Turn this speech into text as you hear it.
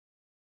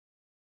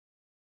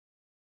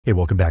Hey,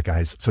 welcome back,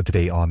 guys. So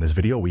today on this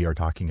video, we are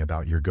talking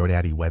about your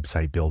GoDaddy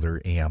website builder,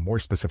 and more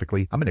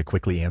specifically, I'm going to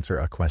quickly answer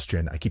a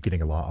question I keep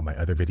getting a lot on my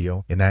other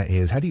video, and that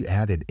is, how do you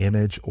add an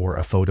image or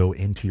a photo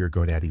into your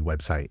GoDaddy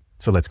website?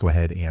 So let's go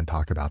ahead and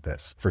talk about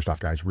this. First off,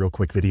 guys, real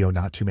quick video,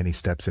 not too many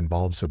steps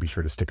involved, so be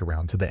sure to stick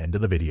around to the end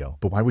of the video.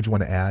 But why would you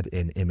want to add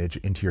an image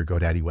into your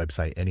GoDaddy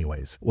website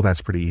anyways? Well,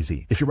 that's pretty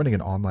easy. If you're running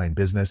an online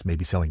business,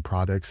 maybe selling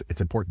products, it's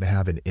important to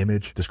have an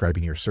image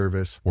describing your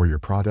service or your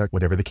product,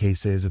 whatever the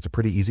case is. It's a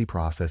pretty easy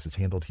process. It's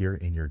handled here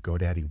in your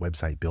GoDaddy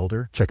website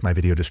builder. Check my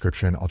video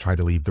description. I'll try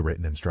to leave the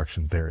written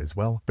instructions there as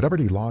well. But I've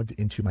already logged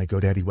into my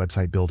GoDaddy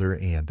website builder,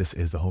 and this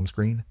is the home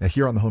screen. Now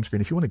here on the home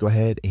screen, if you want to go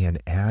ahead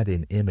and add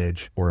an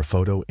image or a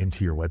photo into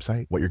your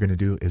website, what you're going to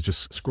do is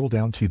just scroll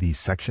down to the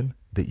section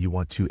that you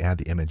want to add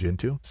the image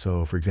into.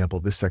 So for example,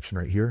 this section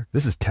right here,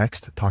 this is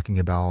text talking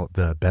about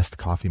the best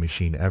coffee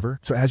machine ever.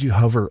 So as you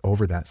hover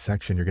over that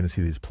section, you're going to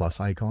see these plus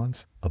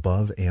icons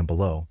above and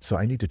below. So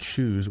I need to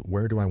choose,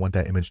 where do I want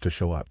that image to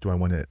show up? Do I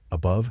want it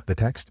above the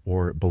text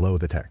or below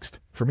the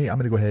text? For me, I'm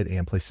going to go ahead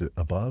and place it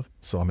above.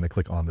 So I'm going to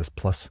click on this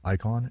plus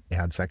icon,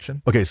 add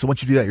section. Okay, so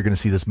once you do that, you're going to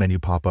see this menu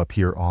pop up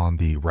here on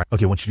the right.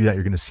 Okay, once you do that,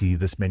 you're going to see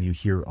this menu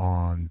here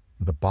on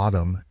the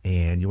bottom,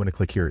 and you want to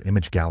click here,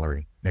 image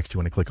gallery. Next, you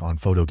want to click on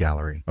photo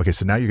gallery. Okay,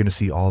 so now you're going to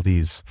see all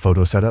these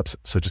photo setups.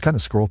 So just kind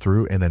of scroll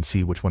through and then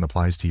see which one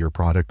applies to your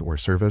product or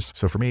service.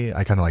 So for me,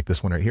 I kind of like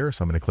this one right here.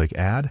 So I'm going to click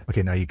add.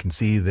 Okay, now you can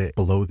see that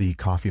below the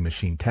coffee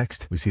machine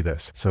text, we see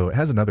this. So it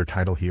has another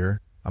title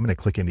here. I'm going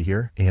to click into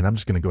here, and I'm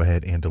just going to go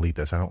ahead and delete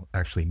this. I don't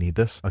actually need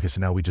this. Okay, so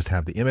now we just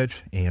have the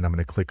image, and I'm going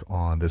to click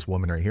on this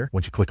woman right here.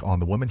 Once you click on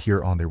the woman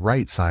here on the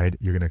right side,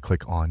 you're going to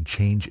click on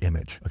change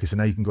image. Okay, so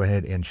now you can go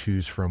ahead and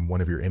choose from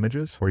one of your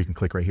images, or you can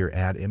click right here,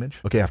 add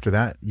image. Okay, after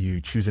that, you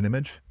choose an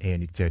image,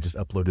 and you can see I just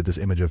uploaded this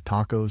image of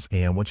tacos.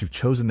 And once you've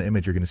chosen the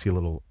image, you're going to see a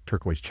little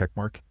turquoise check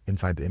mark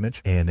inside the image,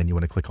 and then you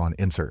want to click on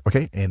insert.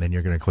 Okay, and then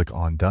you're going to click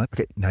on done.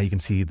 Okay, now you can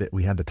see that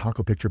we had the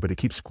taco picture, but it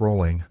keeps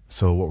scrolling.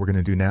 So what we're going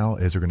to do now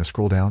is we're going to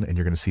scroll down, and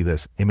you're going to see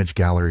this image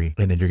gallery,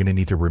 and then you're going to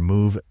need to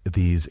remove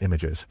these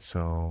images.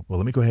 So, well,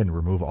 let me go ahead and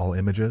remove all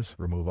images,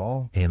 remove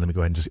all, and let me go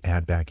ahead and just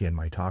add back in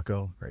my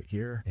taco right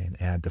here and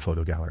add to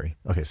photo gallery.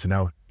 Okay, so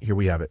now here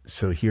we have it.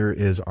 So here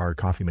is our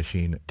coffee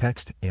machine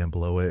text, and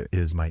below it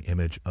is my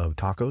image of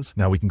tacos.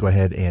 Now we can go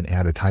ahead and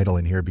add a title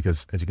in here,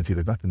 because as you can see,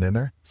 there's nothing in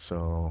there.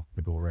 So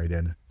maybe we'll write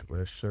in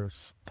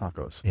delicious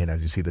tacos. And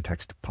as you see, the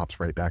text pops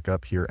right back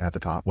up here at the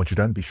top. Once you're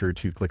done, be sure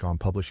to click on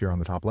publish here on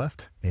the top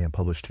left and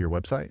publish to your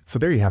website. So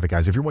there you have it,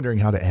 guys. If you're wondering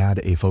how to add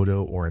a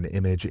photo or an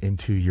image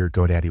into your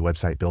GoDaddy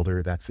website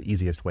builder, that's the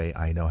easiest way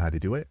I know how to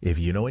do it. If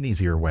you know an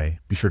easier way,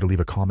 be sure to leave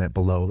a comment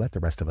below. Let the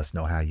rest of us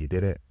know how you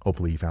did it.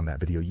 Hopefully you found that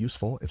video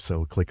useful. If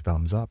so, click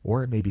thumbs up,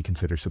 or maybe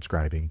consider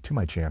subscribing to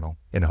my channel,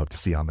 and I hope to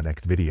see you on the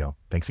next video.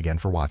 Thanks again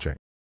for watching.